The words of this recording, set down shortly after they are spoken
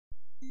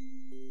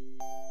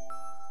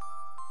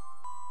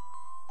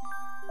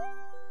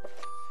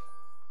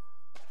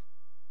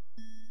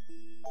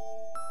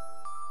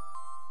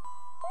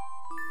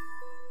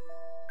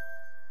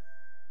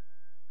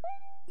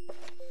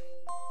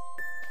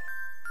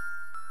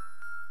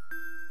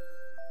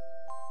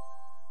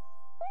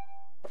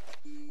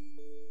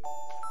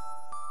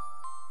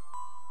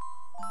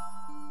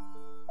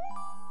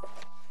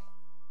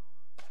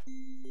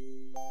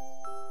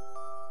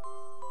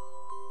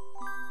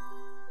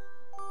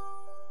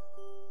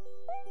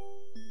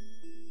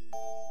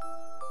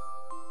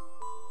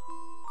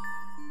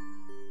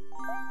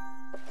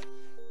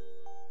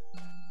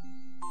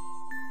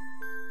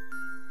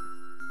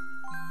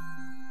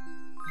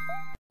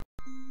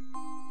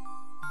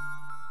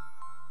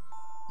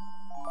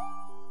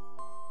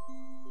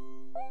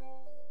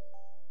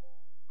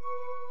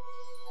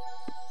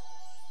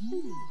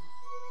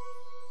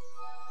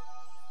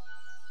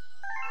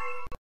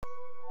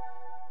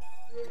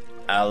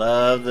I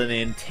love the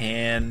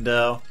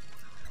Nintendo.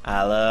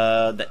 I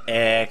love the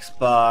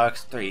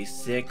Xbox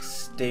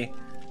 360.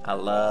 I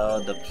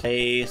love the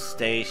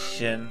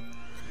PlayStation.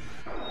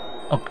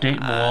 Update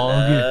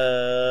blog.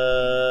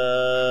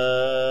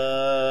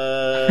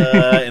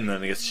 And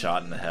then he gets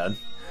shot in the head.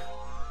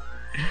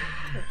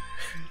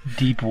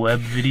 Deep web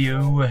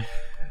video.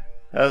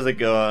 How's it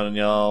going,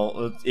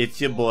 y'all?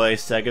 It's your boy,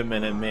 Sega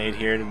Minute Maid,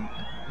 here to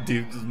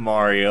do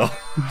Mario.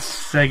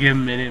 Sega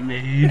Minute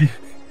Maid.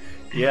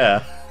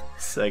 Yeah,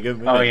 Sega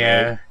Minute Oh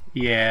yeah,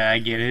 Maid. yeah, I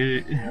get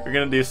it. We're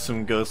gonna do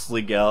some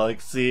Ghostly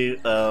Galaxy.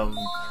 Do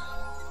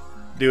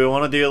we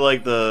want to do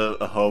like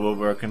a hobo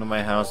broke into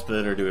my house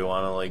bit, or do we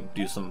want to like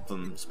do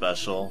something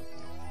special?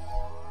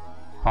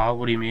 Huh?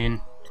 What do you mean?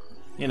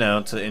 You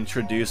know, to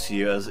introduce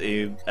you as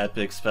a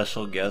epic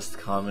special guest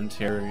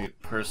commentary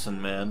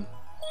person, man.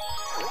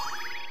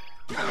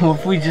 What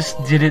if we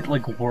just did it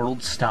like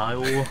world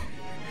style?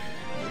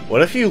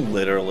 What if you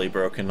literally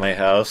broke in my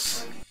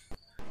house?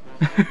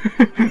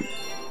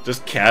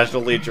 Just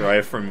casually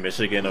drive from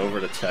Michigan over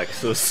to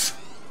Texas.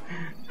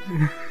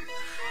 And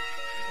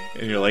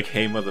you're like,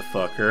 hey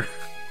motherfucker.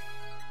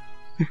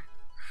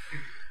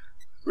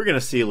 We're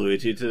gonna see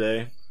Luigi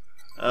today.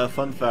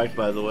 Fun fact,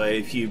 by the way,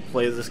 if you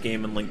play this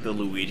game in like the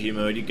Luigi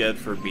mode you get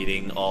for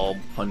beating all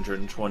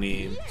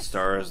 120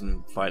 stars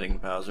and fighting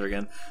Bowser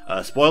again.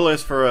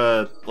 Spoilers for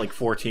a like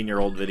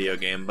 14-year-old video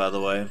game, by the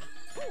way.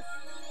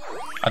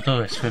 I thought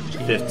it was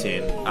 15.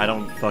 15. I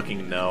don't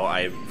fucking know.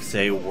 I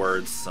say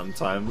words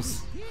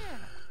sometimes.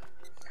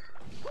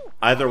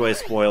 Either way,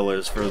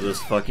 spoilers for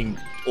this fucking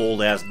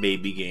old-ass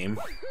baby game.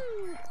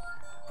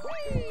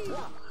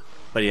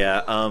 But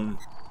yeah,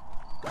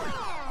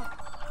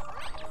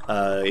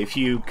 if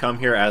you come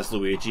here as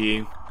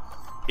Luigi,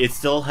 it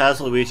still has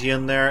Luigi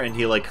in there, and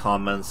he like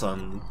comments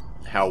on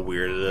how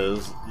weird it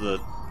is that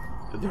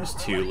there's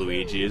two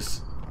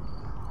Luigis.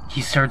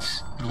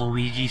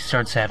 Luigi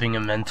starts having a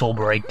mental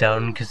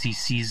breakdown because he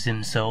sees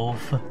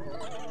himself.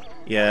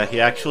 Yeah, he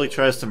actually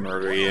tries to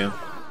murder you.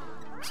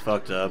 It's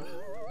fucked up.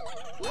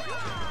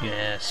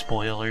 Yeah,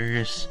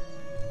 spoilers.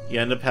 You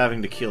end up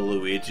having to kill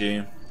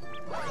Luigi.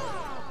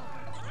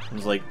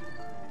 He's like,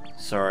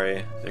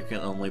 sorry, there can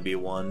only be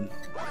one.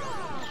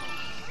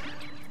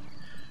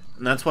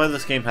 And that's why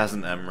this game has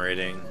an M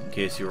rating, in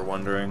case you were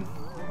wondering.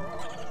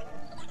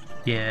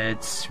 Yeah,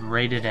 it's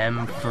rated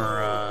M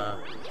for,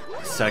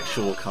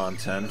 sexual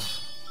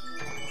content.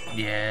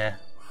 Yeah.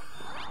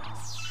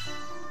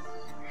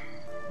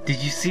 Did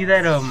you see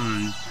that,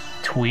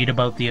 tweet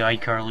about the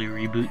iCarly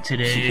reboot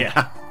today?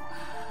 Yeah.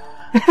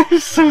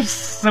 so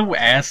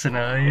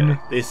asinine.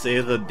 They say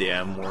the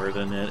damn word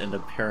in it, and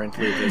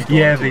apparently there's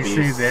yeah, going they to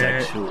be say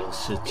that. sexual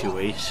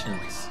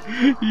situations.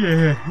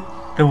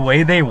 Yeah. The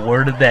way they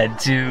worded that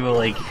too,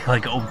 like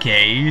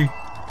okay.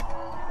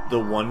 The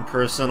one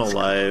person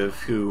alive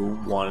who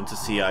wanted to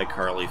see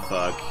iCarly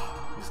fuck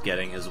is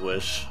getting his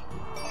wish.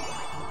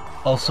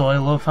 Also, I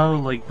love how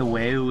like the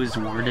way it was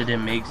worded, it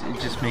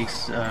just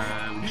makes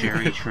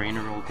Jerry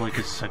Trainer look like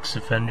a sex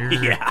offender.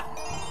 Yeah.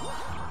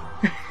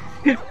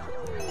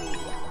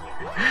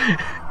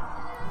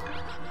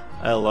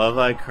 I love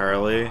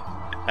iCarly.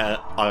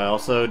 I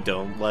also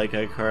don't like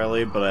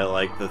iCarly, but I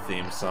like the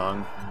theme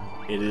song.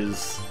 It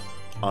is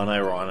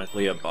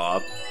unironically a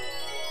bop.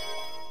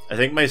 I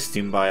think my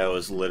Steam bio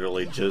is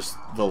literally just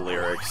the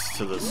lyrics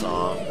to the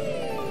song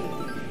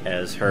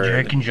as heard.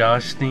 Drake and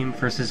Josh theme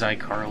versus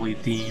iCarly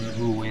theme.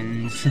 Who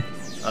wins?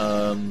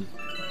 I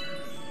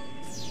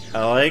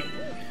like...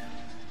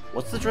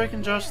 What's the Drake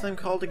and Josh theme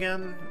called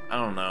again? I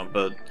don't know,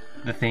 but...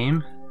 The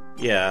theme?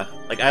 Yeah.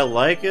 Like, I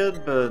like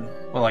it, but...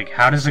 Well, like,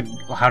 how does it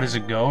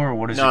go, or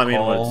what is it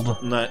called?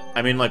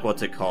 I mean, like,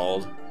 what's it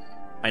called?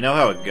 I know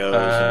how it goes,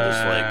 and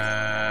just, like...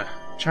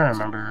 I'm trying to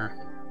remember.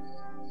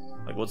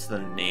 Like, what's the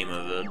name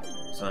of it?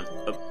 It's not...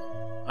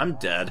 I'm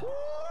dead.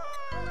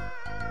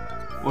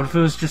 What if it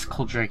was just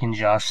called Drake and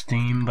Josh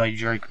theme by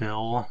Drake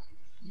Bill?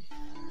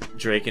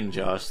 Drake and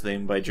Josh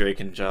theme by Drake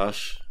and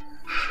Josh.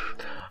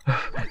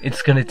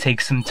 It's gonna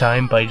take some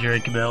time by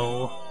Drake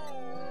Bill.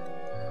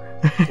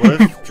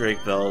 What if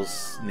Drake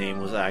Bell's name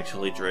was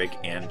actually Drake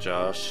and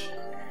Josh?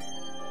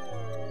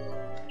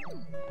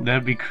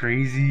 That'd be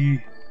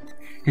crazy.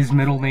 His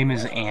middle name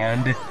is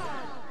And.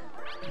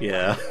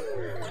 Yeah.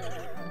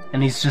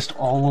 And he's just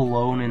all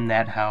alone in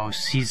that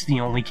house. He's the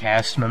only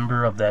cast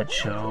member of that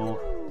show.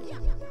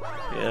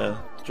 Yeah.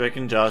 Drake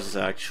and Josh is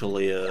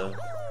actually a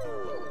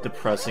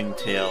depressing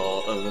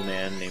tale of a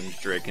man named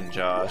Drake and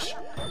Josh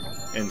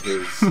and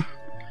his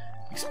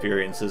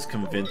experiences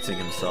convincing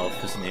himself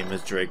his name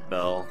is Drake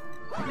Bell.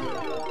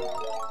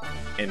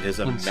 And his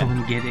when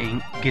someone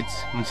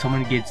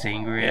gets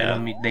angry at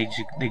him,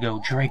 they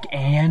go Drake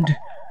and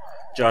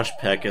Josh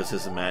Peck is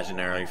his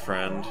imaginary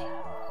friend.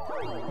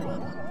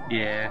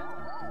 Yeah,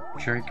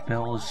 Drake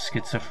Bell is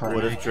schizophrenic.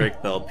 What if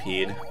Drake Bell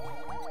peed?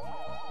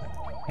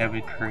 That'd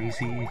be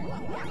crazy.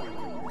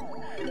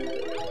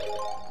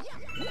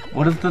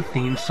 What if the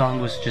theme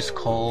song was just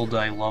called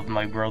 "I Love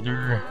My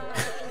Brother"?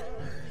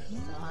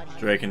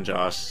 Drake and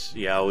Josh,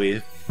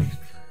 Yowie.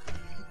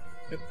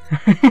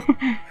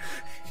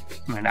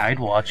 Man, I'd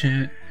watch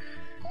it.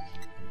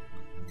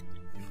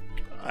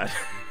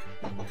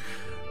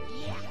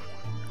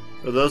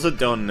 For those that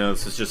don't know,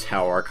 this is just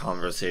how our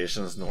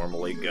conversations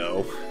normally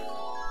go.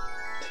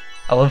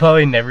 I love how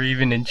I never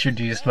even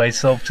introduced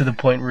myself to the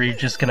point where you're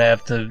just gonna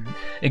have to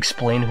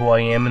explain who I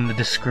am in the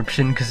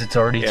description because it's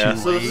already too late. Yeah,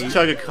 so this is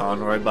Chugga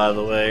Conroy, by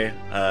the way.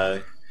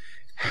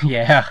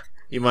 Yeah.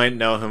 You might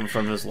know him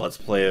from his Let's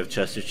Play of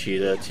Chester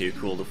Cheetah, Too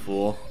Cool to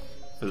Fool,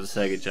 for the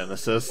Sega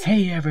Genesis.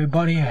 Hey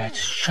everybody, it's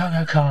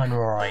Chugga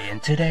Conroy,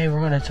 and today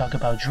we're gonna talk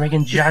about Drake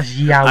and Josh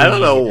Yowie. I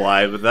don't know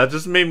why, but that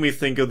just made me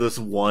think of this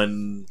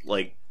one,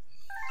 like,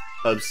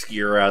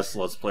 obscure-ass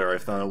Let's Player I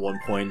found at one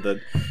point, that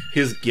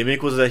his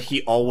gimmick was that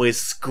he always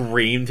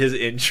screamed his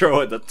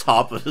intro at the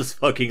top of his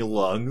fucking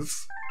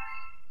lungs.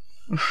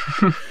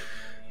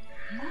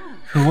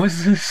 Who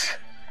was this?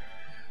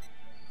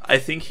 I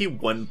think he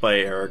went by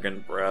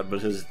Arrogant Brad,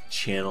 but his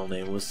channel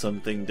name was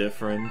something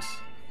different.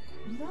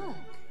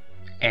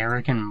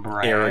 Arrogant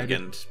Brad?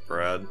 Arrogant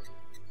Brad.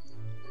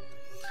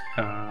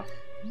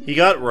 He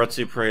got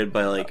Rutsu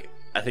by, like,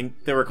 I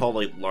think they were called,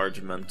 like,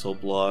 Large Mental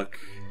Block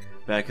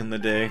back in the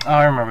day. Oh,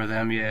 I remember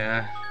them,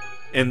 yeah.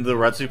 And the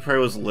Rutsu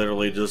was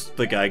literally just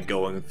the guy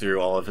going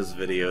through all of his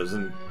videos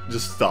and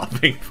just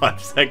stopping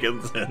 5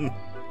 seconds in.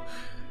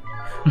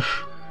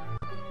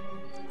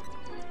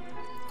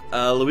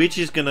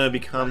 Luigi's gonna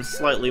become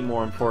slightly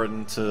more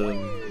important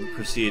to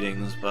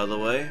proceedings, by the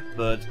way,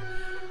 but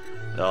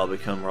that'll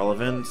become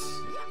relevant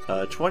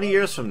 20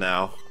 years from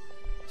now.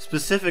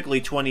 Specifically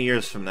 20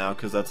 years from now,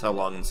 because that's how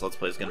long this Let's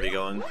Play is gonna be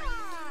going.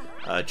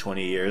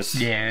 20 years.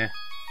 Yeah.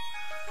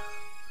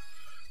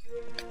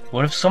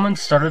 What if someone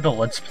started a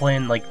Let's Play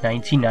in like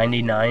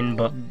 1999,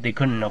 but they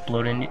couldn't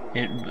upload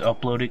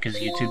it because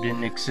YouTube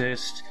didn't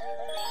exist?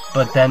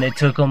 But then it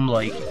took them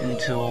like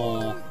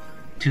until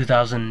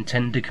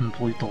 2010 to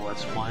complete the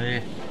Let's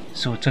Play,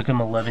 so it took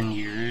them 11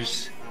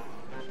 years.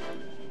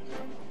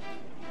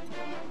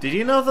 Did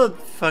you know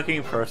that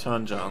fucking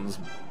Proton John's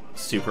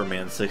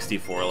Superman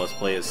 64 Let's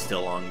Play is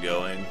still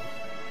ongoing?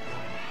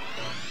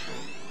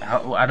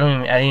 I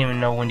didn't even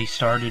know when he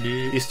started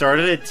it. He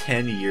started it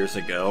 10 years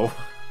ago.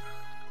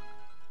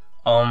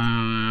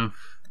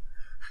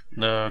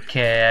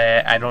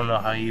 Okay, I don't know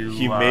how you...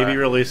 He maybe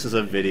releases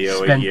a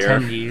video a year.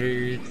 10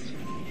 years.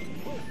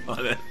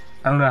 I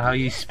don't know how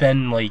you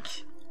spend, like,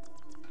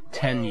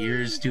 10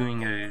 years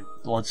doing a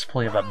Let's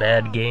Play of a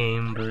bad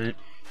game, but...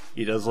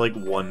 He does, like,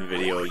 one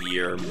video a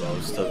year,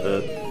 most of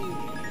it.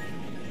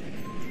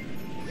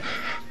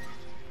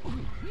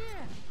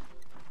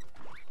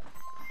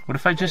 What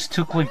if I just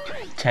took, like,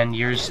 10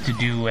 years to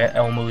do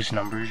Elmo's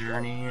Number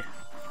Journey?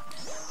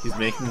 He's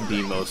making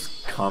the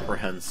most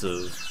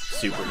comprehensive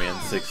Superman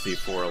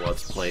 64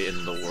 Let's Play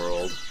in the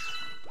world.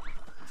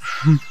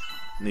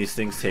 These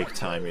things take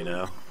time, you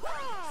know.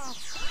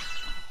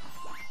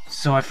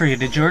 So I forget,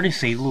 did you already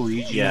say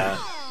Luigi? Yeah,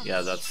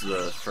 that's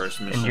the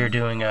first mission. And you're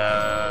doing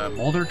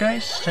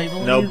Bouldergeist, I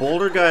believe? No,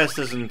 Bouldergeist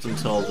isn't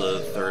until the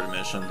 3rd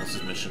mission. This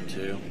is mission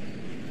 2.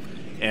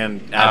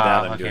 And at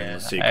that I'm doing the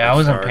secret I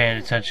wasn't start. paying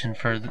attention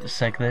for a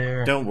sec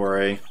there. Don't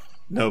worry.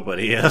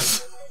 Nobody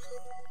is.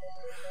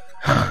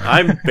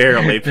 I'm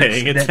barely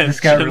paying attention. This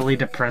got really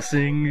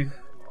depressing.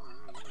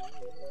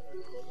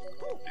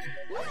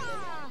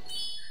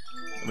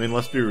 I mean,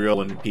 let's be real,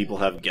 when people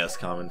have guest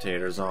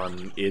commentators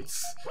on,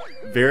 it's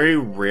very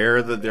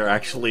rare that they're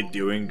actually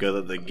doing good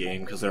at the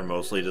game, because they're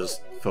mostly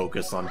just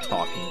focused on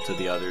talking to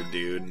the other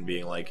dude and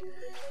being like,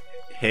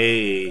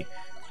 hey,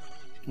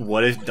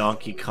 what if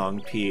Donkey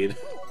Kong peed?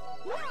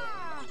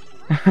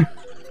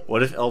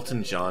 What if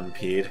Elton John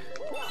peed?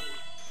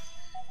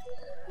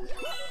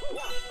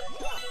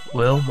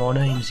 Well, my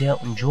name's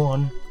Elton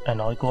John,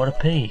 and I gotta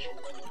pee.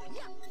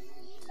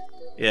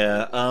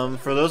 Yeah,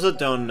 for those that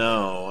don't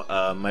know,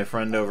 my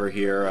friend over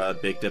here,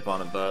 Big Dip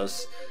on a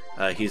Bus,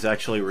 he's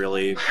actually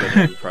really good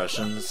at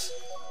impressions,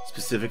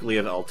 specifically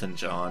of Elton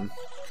John.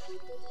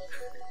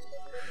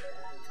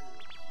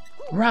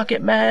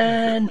 Rocket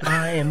Man,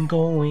 I am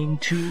going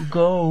to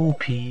go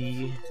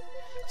pee.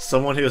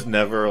 Someone who's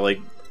never, like,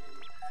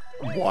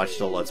 watched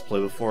a Let's Play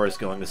before is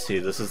going to see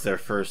this is their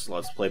first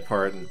Let's Play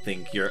part and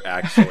think you're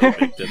actually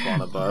Big Dip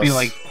on a bus. Be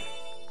like,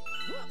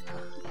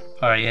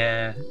 oh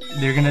yeah,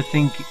 they're gonna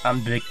think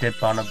I'm Big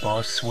Dip on a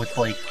bus with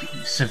like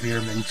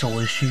severe mental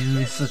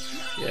issues.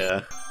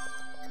 Yeah.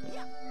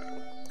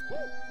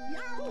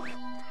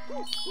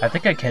 I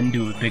think I can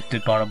do a Big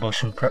Dip on a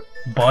bus impression.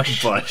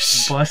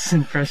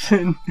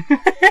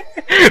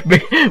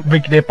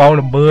 Big Dip on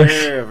a bus.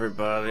 Hey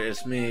everybody,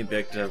 it's me,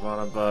 Big Dip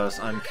on a bus.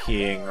 I'm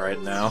peeing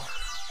right now.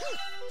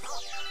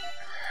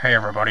 Hey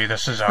everybody,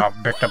 this is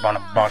Big Dip on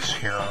a bus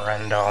here,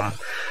 and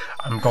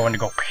I'm going to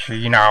go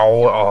pee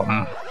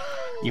now.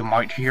 You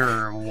might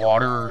hear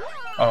water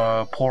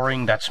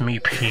pouring. That's me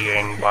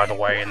peeing, by the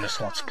way, in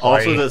this Let's Play.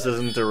 Also, this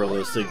isn't a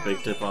realistic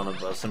Big Dip on a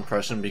bus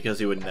impression because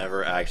he would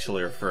never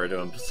actually refer to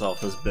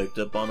himself as Big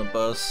Dip on a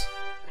bus.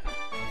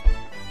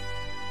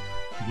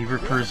 He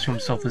refers to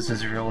himself as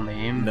his real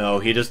name? No,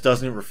 he just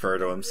doesn't refer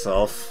to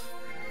himself.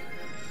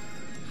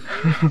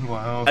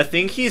 Wow. I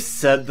think he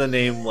said the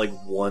name like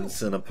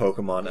once in a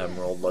Pokemon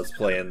Emerald Let's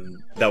Play,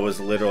 and that was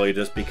literally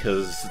just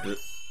because,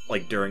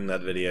 like, during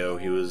that video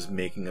he was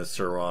making a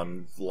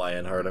Suron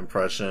Lionheart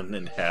impression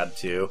and had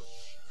to.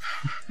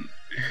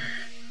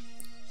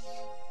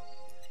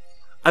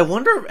 I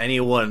wonder if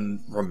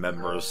anyone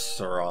remembers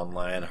Suron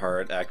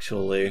Lionheart,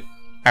 actually.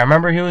 I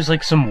remember he was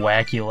like some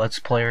wacky Let's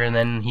Player, and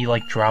then he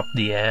like dropped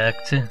the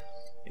act.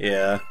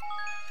 Yeah.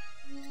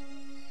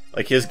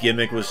 Like, his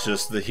gimmick was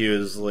just that he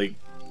was like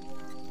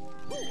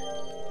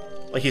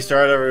he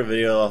started every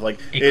video off like,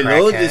 you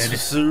know,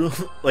 this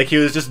like he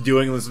was just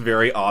doing this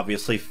very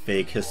obviously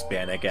fake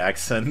Hispanic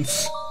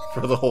accent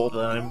for the whole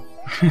time.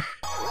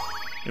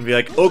 And be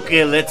like,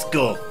 okay, let's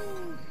go.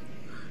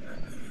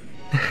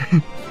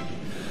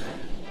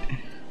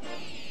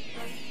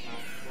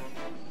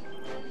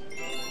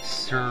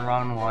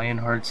 Suron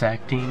Lionheart's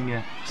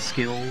acting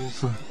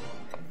skills.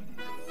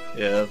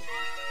 Yeah.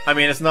 I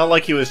mean, it's not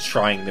like he was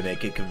trying to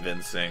make it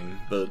convincing,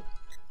 but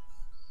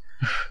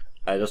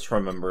I just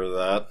remember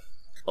that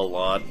a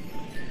lot.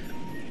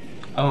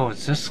 Oh,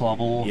 it's this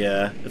level.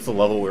 Yeah, it's the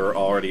level we were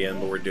already in,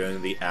 but we're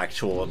doing the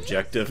actual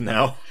objective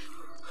now.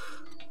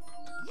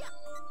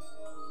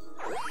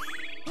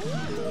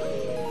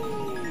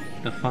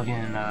 The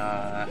fucking,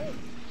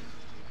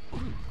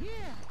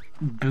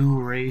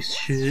 boo race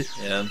shit.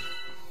 Yeah.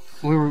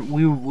 We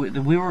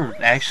were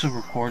actually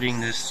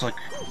recording this, like,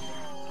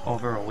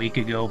 over a week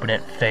ago, but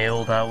it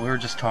failed. We were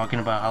just talking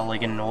about how,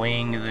 like,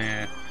 annoying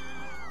the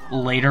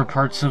later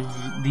parts of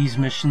these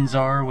missions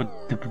are with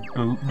the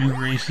boo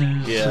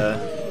races. Yeah.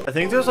 I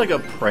think there's, like, a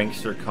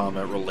prankster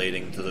comment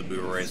relating to the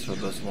boo race for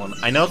this one.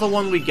 I know the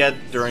one we get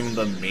during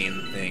the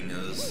main thing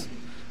is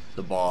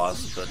the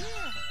boss, but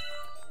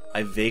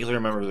I vaguely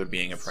remember there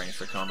being a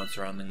prankster comment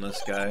surrounding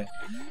this guy.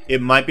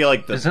 It might be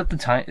like the... Is that the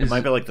time? It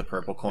might be like the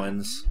purple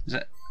coins. Is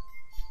that...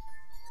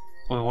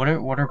 Wait,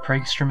 what are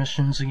prankster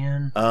missions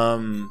again?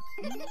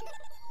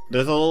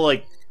 There's a little,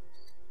 like...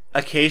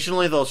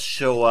 Occasionally they'll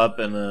show up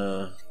in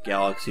a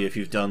galaxy if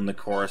you've done the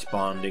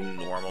corresponding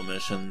normal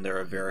mission. They're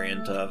a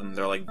variant of them.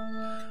 They're, like,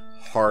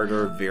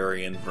 harder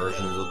variant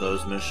versions of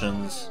those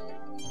missions.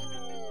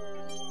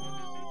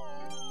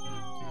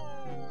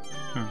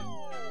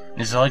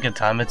 Is it like a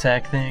time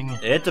attack thing?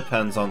 It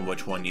depends on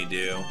which one you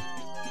do.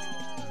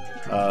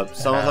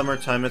 Some of them are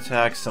time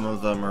attacks, some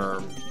of them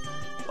are,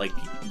 like,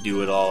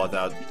 do it all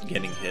without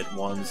getting hit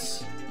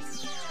once.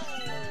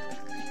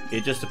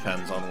 It just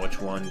depends on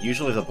which one.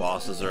 Usually the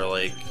bosses are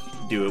like,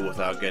 do it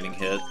without getting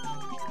hit.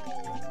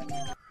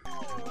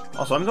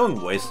 Also, I'm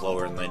going way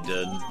slower than I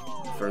did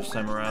the first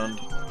time around.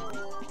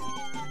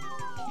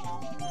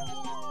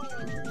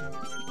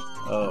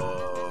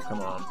 Oh,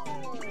 come on.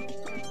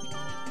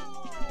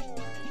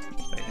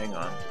 Wait, hang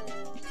on.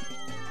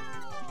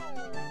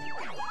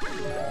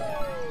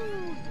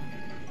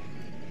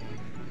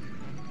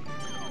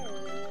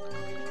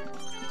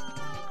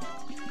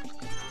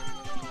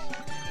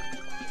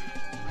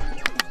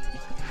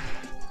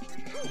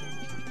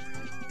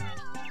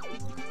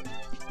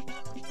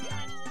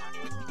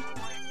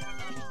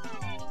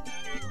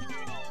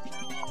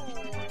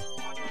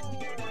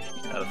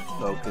 Gotta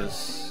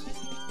focus.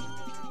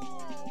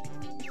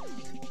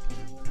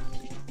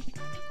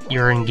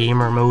 You're in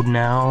gamer mode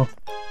now.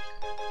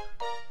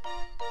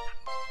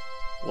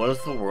 What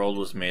if the world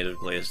was made of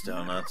glazed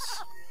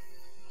donuts?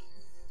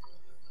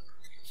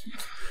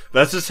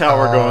 That's just how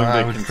we're going to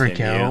I would continue.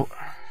 freak out.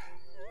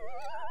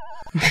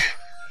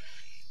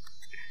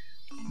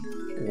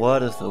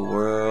 What if the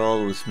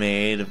world was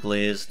made of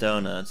glazed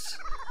donuts?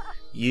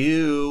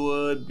 You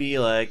would be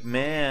like,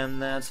 man,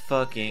 that's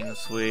fucking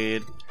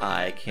sweet.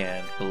 I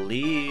can't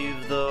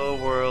believe the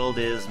world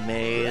is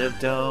made of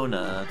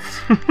donuts.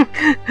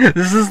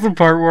 This is the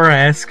part where I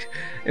ask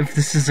if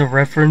this is a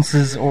reference,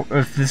 or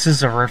if this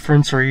is a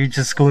reference, or you're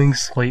just going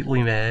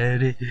slightly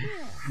mad.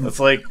 It's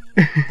like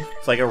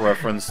a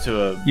reference to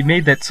a... You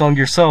made that song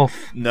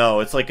yourself.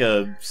 No, it's like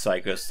a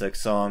Psycho Stick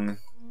song.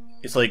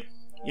 It's like,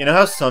 you know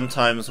how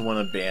sometimes when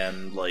a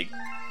band, like,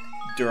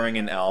 during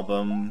an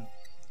album,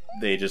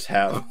 they just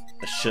have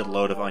a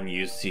shitload of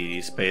unused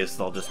CD space.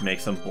 They'll just make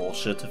some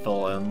bullshit to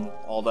fill in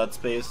all that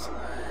space.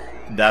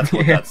 That's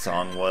what that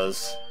song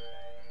was.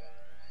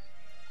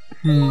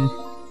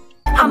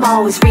 I'm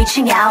always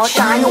reaching out,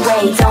 shine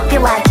away, don't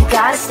feel like you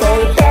gotta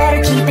stay.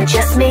 Better keep it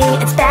just me,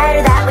 it's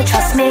better that we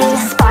trust me.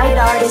 Despite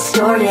our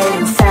distorted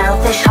and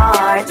selfish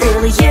heart,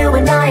 really you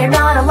and I are not